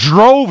is it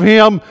drove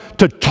him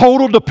to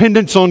total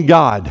dependence on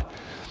God.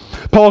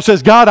 Paul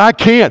says, God, I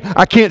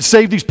can't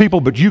save these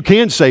people, but you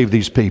can save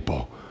these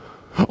people.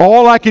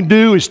 All I can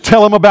do is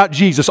tell them about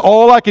Jesus.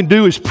 All I can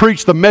do is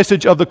preach the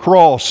message of the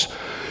cross.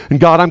 And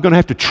God, I'm going to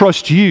have to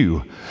trust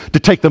you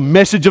to take the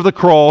message of the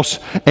cross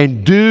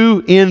and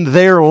do in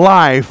their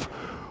life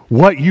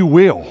what you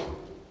will.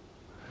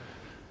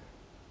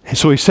 And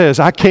so he says,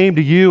 I came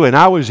to you and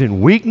I was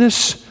in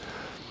weakness,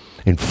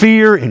 in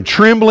fear, and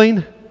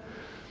trembling.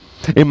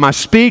 In my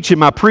speech and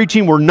my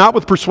preaching were not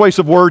with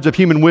persuasive words of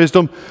human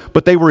wisdom,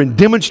 but they were in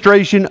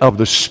demonstration of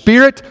the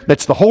Spirit,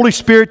 that's the Holy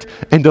Spirit,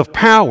 and of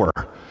power.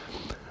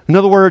 In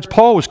other words,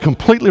 Paul was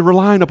completely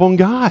relying upon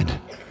God.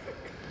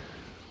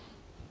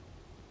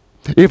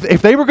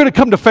 If they were going to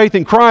come to faith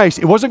in Christ,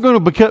 it wasn't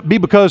going to be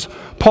because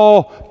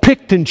Paul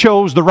picked and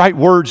chose the right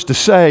words to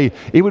say.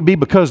 It would be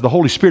because the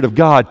Holy Spirit of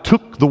God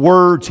took the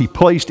words He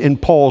placed in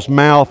Paul's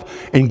mouth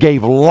and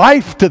gave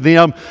life to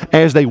them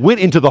as they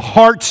went into the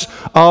hearts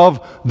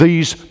of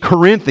these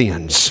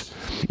Corinthians.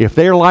 if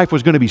their life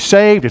was going to be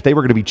saved, if they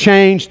were going to be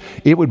changed,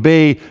 it would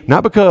be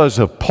not because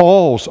of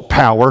Paul's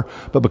power,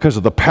 but because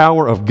of the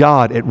power of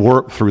God at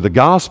work through the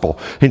gospel.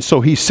 And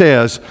so he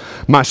says,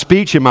 my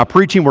speech and my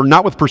preaching were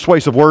not with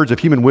persuasive words of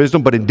human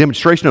wisdom, but in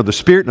demonstration of the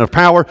Spirit and of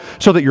power,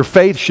 so that your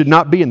faith should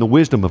not be in the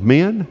wisdom of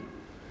men.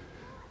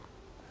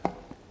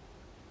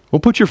 Well,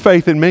 put your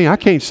faith in me. I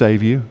can't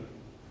save you.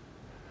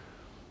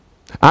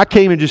 I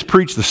came and just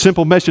preached the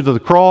simple message of the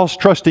cross,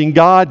 trusting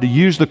God to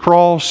use the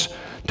cross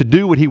to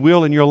do what He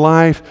will in your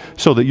life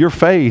so that your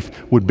faith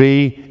would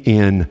be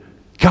in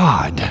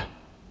God,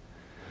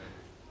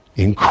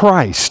 in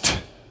Christ,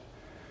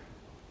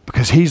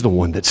 because He's the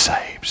one that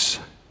saves.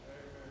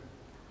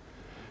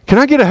 Can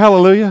I get a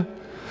hallelujah?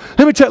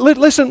 Let me tell you,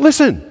 listen,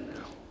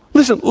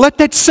 let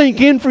that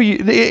sink in for you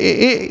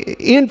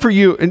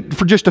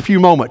for just a few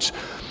moments,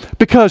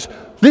 because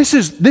this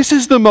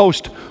is the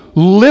most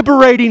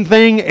liberating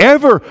thing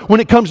ever when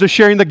it comes to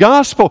sharing the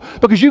gospel,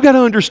 because you got to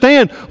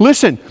understand,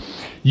 listen,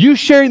 you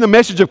sharing the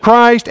message of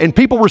Christ and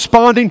people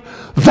responding,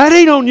 that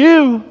ain't on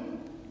you.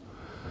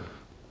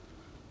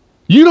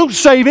 You don't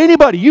save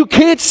anybody. You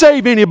can't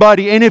save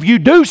anybody. And if you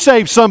do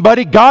save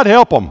somebody, God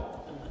help them.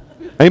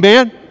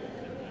 Amen?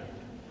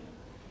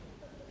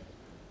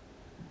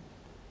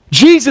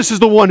 Jesus is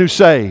the one who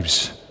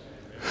saves.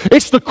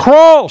 It's the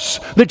cross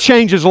that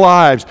changes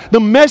lives. The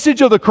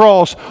message of the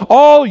cross.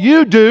 All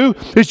you do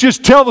is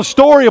just tell the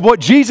story of what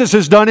Jesus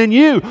has done in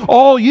you.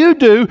 All you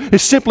do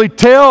is simply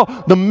tell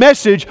the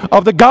message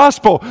of the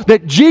gospel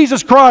that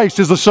Jesus Christ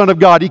is the Son of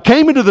God. He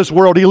came into this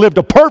world. He lived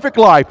a perfect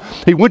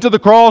life. He went to the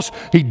cross.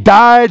 He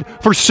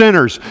died for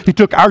sinners. He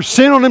took our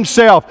sin on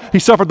Himself. He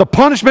suffered the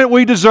punishment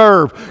we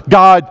deserve.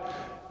 God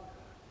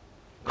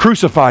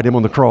crucified Him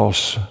on the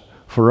cross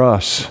for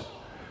us.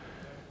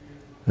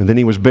 And then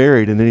He was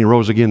buried, and then He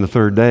rose again the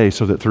third day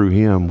so that through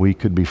Him we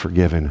could be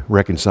forgiven,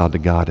 reconciled to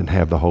God, and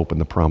have the hope and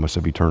the promise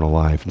of eternal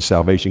life. And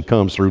salvation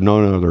comes through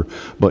none other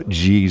but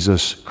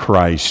Jesus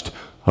Christ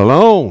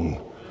alone.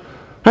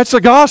 That's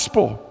the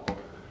gospel. I'm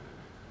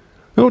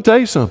going to tell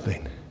you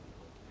something.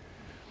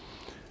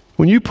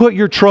 When you put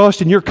your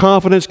trust and your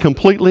confidence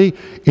completely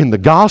in the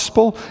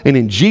gospel and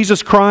in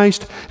Jesus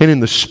Christ and in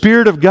the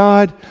Spirit of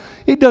God,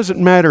 it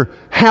doesn't matter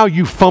how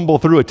you fumble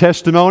through a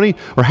testimony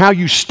or how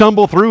you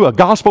stumble through a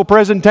gospel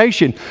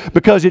presentation,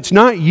 because it's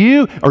not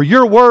you or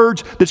your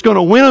words that's going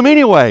to win them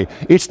anyway.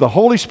 It's the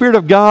Holy Spirit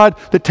of God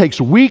that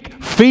takes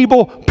weak,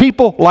 feeble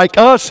people like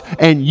us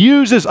and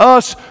uses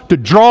us to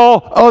draw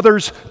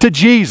others to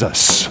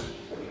Jesus.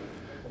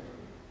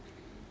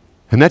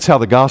 And that's how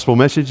the gospel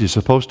message is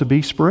supposed to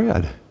be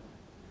spread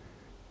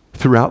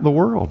throughout the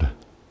world.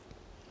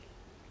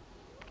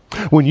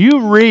 When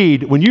you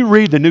read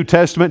the New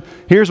Testament,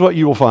 here's what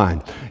you will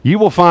find. You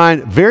will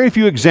find very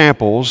few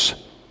examples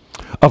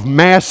of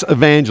mass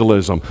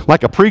evangelism,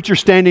 like a preacher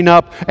standing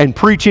up and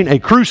preaching a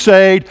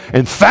crusade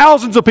and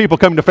thousands of people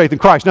coming to faith in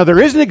Christ. Now,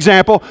 there is an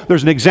example.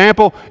 There's an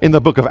example in the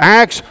book of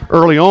Acts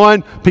early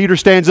on. Peter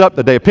stands up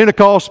the day of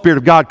Pentecost. Spirit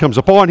of God comes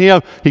upon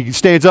him. He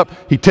stands up.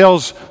 He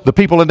tells the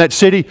people in that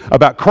city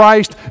about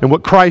Christ and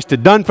what Christ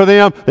had done for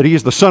them, that He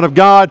is the Son of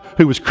God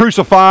who was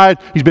crucified.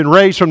 He's been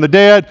raised from the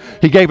dead.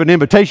 He gave an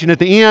invitation at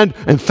the end,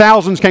 and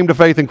thousands came to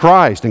faith in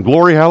Christ. And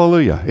glory,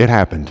 hallelujah, it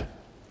happened.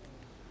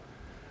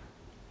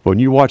 When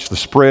you watch the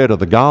spread of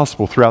the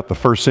gospel throughout the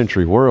first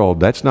century world,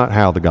 that's not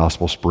how the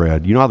gospel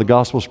spread. You know how the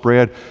gospel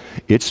spread?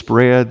 It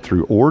spread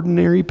through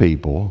ordinary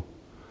people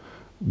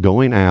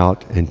going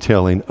out and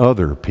telling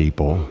other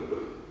people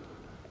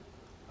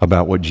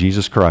about what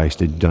Jesus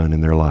Christ had done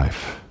in their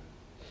life.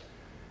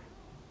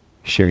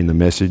 Sharing the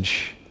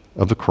message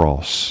of the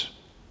cross,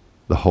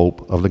 the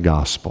hope of the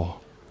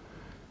gospel.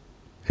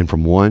 And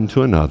from one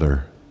to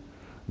another,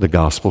 the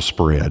gospel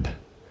spread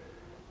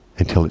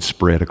until it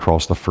spread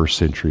across the first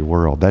century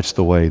world. That's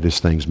the way this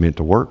thing's meant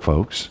to work,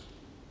 folks.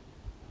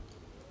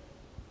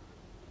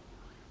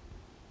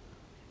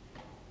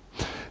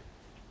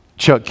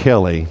 Chuck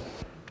Kelly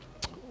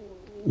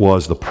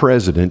was the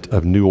president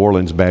of New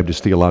Orleans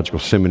Baptist Theological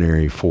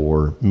Seminary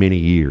for many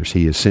years.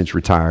 He has since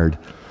retired.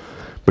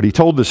 But he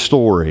told this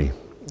story,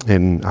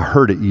 and I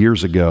heard it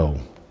years ago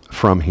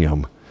from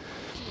him.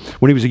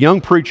 When he was a young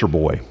preacher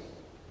boy,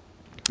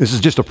 this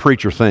is just a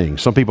preacher thing.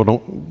 Some people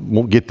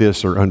won't get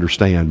this or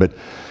understand, but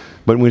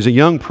when he was a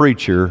young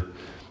preacher,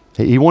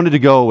 he wanted to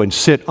go and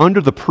sit under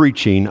the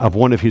preaching of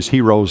one of his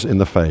heroes in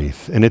the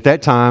faith. And at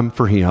that time,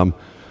 for him,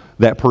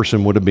 that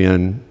person would have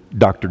been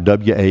Dr.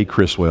 W.A.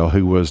 Criswell,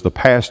 who was the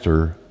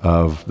pastor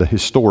of the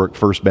historic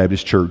First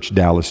Baptist Church,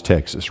 Dallas,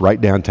 Texas, right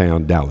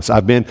downtown Dallas.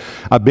 I've been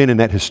in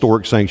that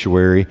historic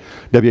sanctuary.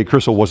 W.A.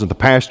 Criswell wasn't the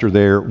pastor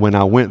there when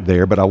I went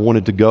there, but I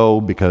wanted to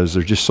go because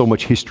there's just so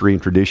much history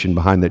and tradition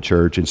behind that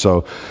church. And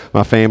so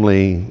my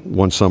family,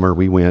 one summer,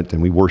 we went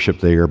and we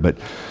worshiped there. But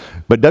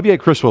W.A.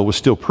 Criswell was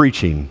still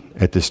preaching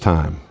at this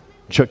time.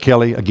 Chuck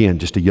Kelly, again,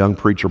 just a young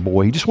preacher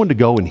boy. He just wanted to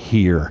go and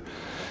hear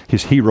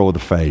his hero of the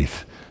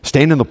faith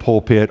stand in the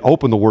pulpit,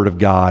 open the Word of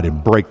God,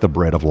 and break the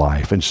bread of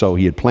life. And so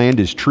he had planned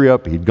his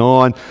trip. He'd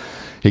gone.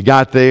 He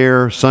got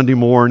there Sunday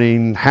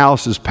morning,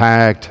 house is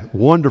packed,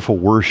 wonderful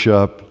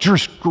worship,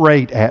 just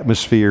great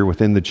atmosphere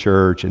within the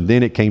church. And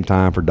then it came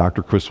time for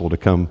Dr. Criswell to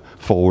come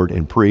forward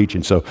and preach.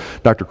 And so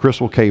Dr.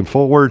 Criswell came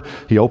forward,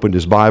 he opened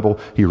his Bible,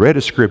 he read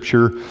a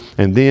scripture,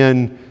 and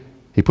then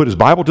he put his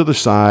Bible to the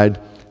side.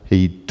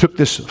 He took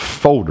this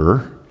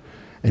folder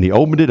and he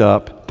opened it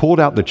up, pulled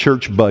out the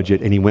church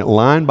budget, and he went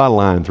line by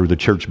line through the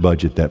church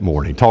budget that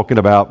morning, talking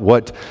about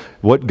what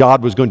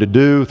God was going to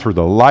do through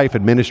the life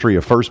and ministry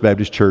of First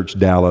Baptist Church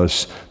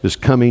Dallas this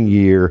coming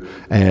year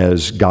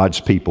as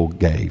God's people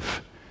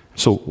gave.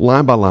 So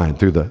line by line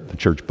through the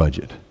church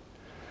budget.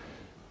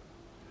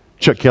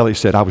 Chuck Kelly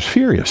said, I was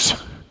furious.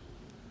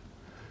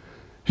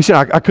 He said,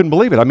 I couldn't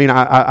believe it. I mean,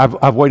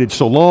 I've waited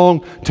so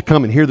long to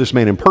come and hear this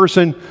man in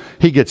person.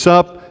 He gets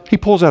up. He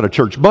pulls out a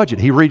church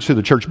budget. He reads through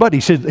the church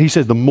budget. He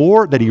says, the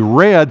more that he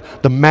read,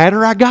 the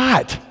madder I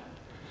got.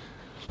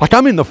 Like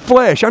I'm in the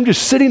flesh. I'm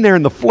just sitting there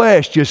in the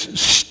flesh, just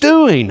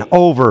stewing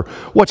over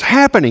what's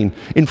happening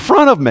in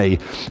front of me.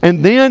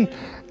 And then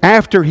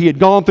after he had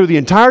gone through the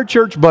entire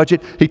church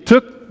budget, he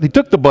took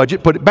the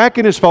budget, put it back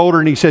in his folder,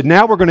 and he said,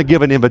 now we're going to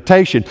give an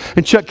invitation.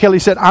 And Chuck Kelly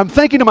said, I'm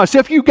thinking to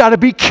myself, you got to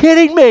be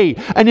kidding me.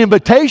 An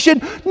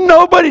invitation?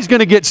 Nobody's going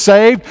to get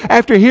saved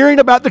after hearing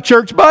about the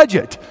church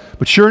budget.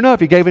 But sure enough,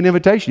 he gave an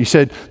invitation. He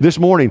said, this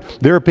morning,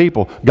 there are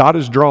people God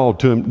is drawing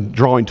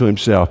to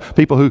himself,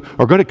 people who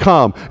are going to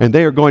come and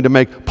they are going to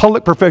make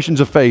public professions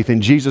of faith in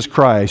Jesus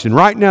Christ. And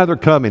right now they're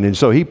coming. And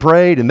so he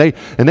prayed and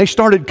they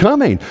started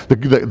coming.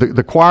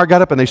 The choir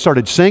got up and they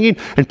started singing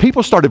and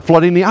people started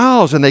flooding the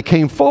aisles and they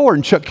came forward.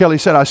 And Chuck Kelly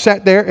said, I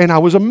sat there and I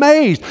was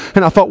amazed.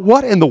 And I thought,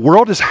 what in the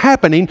world is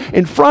happening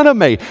in front of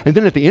me? And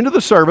then at the end of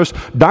the service,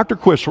 Dr.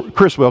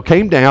 Criswell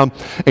came down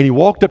and he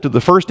walked up to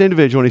the first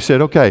individual and he said,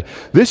 okay,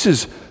 this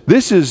is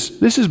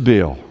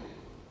Bill.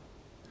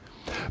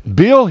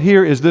 Bill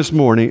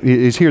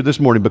is here this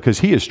morning because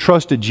he has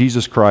trusted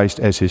Jesus Christ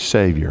as his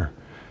Savior.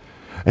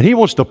 And he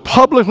wants to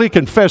publicly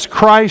confess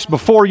Christ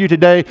before you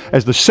today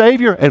as the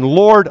Savior and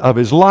Lord of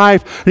his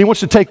life. And he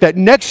wants to take that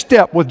next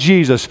step with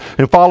Jesus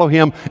and follow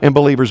him in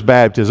believer's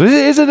baptism.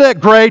 Isn't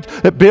that great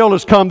that Bill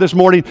has come this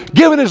morning,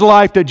 giving his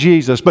life to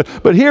Jesus?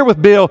 But here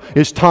with Bill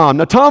is Tom.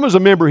 Now, Tom is a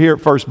member here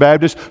at First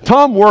Baptist.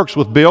 Tom works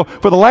with Bill.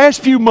 For the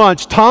last few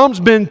months, Tom's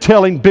been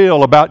telling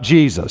Bill about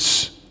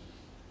Jesus.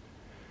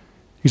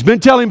 He's been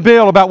telling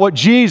Bill about what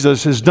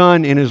Jesus has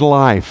done in his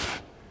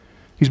life.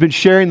 He's been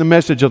sharing the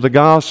message of the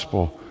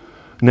gospel.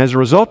 And as a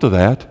result of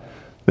that,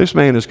 this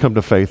man has come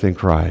to faith in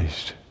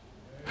Christ.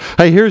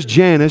 Hey, here's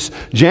Janice.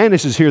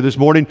 Janice is here this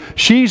morning.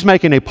 She's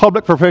making a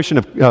public profession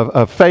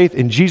of faith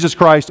in Jesus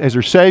Christ as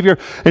her Savior.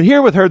 And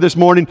here with her this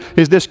morning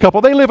is this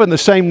couple. They live in the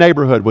same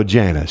neighborhood with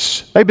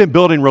Janice. They've been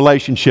building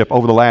relationship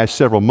over the last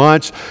several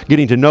months,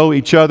 getting to know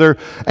each other,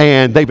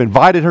 and they've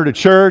invited her to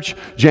church.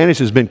 Janice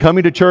has been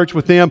coming to church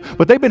with them,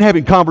 but they've been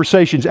having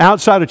conversations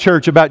outside of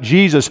church about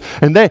Jesus.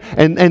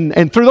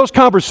 And through those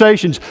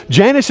conversations,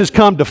 Janice has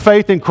come to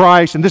faith in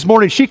Christ. And this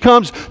morning she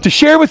comes to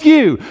share with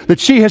you that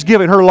she has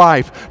given her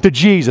life to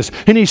Jesus.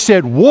 And he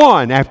said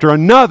one after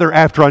another,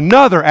 after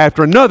another,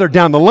 after another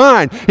down the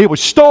line. It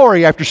was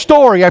story after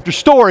story after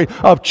story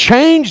of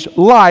changed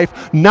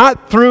life,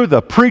 not through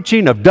the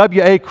preaching of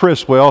W.A.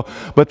 Criswell,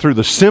 but through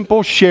the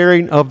simple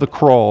sharing of the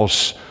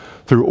cross,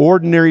 through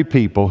ordinary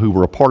people who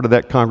were a part of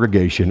that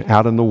congregation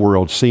out in the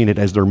world, seeing it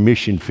as their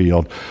mission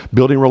field,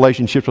 building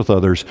relationships with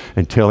others,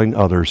 and telling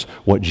others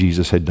what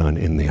Jesus had done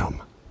in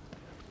them.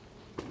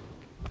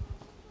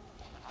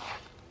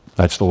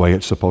 That's the way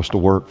it's supposed to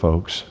work,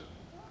 folks.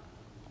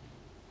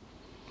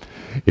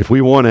 If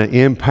we want to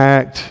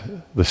impact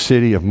the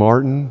city of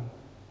Martin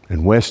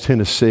and West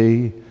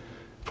Tennessee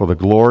for the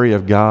glory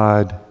of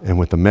God and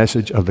with the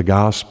message of the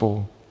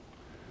gospel,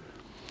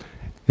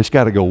 it's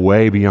got to go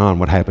way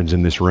beyond what happens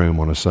in this room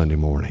on a Sunday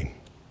morning.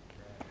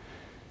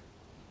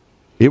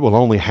 It will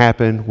only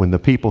happen when the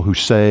people who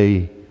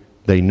say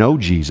they know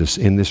Jesus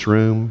in this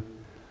room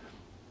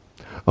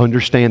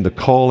understand the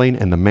calling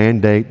and the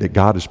mandate that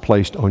God has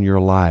placed on your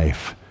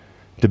life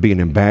to be an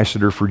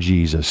ambassador for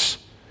Jesus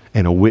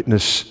and a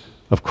witness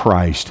of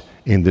Christ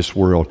in this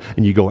world.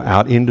 And you go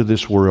out into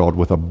this world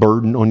with a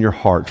burden on your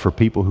heart for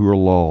people who are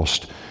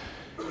lost.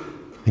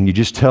 And you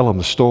just tell them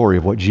the story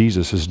of what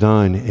Jesus has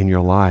done in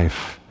your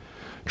life.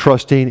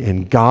 Trusting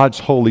in God's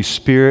Holy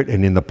Spirit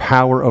and in the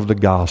power of the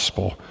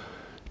gospel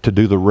to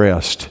do the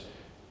rest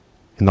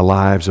in the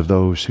lives of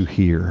those who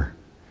hear.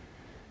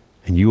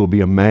 And you will be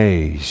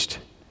amazed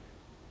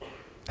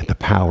at the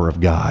power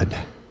of God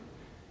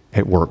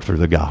at work through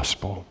the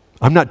gospel.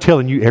 I'm not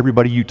telling you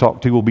everybody you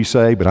talk to will be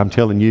saved, but I'm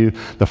telling you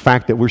the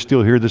fact that we're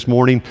still here this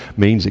morning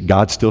means that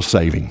God's still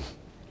saving.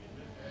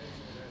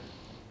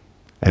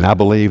 And I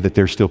believe that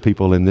there's still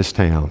people in this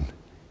town,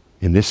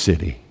 in this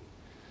city,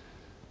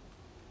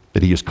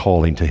 that He is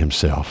calling to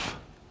Himself.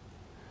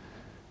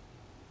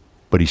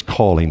 But He's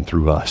calling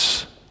through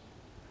us.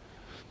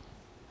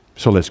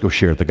 So let's go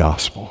share the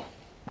gospel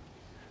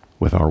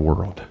with our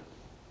world.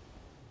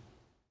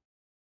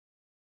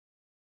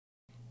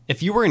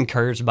 If you were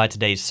encouraged by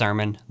today's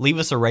sermon, leave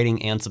us a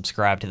rating and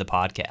subscribe to the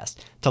podcast.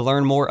 To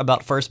learn more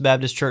about First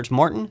Baptist Church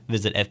Martin,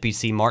 visit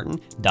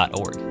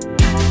fbcmartin.org.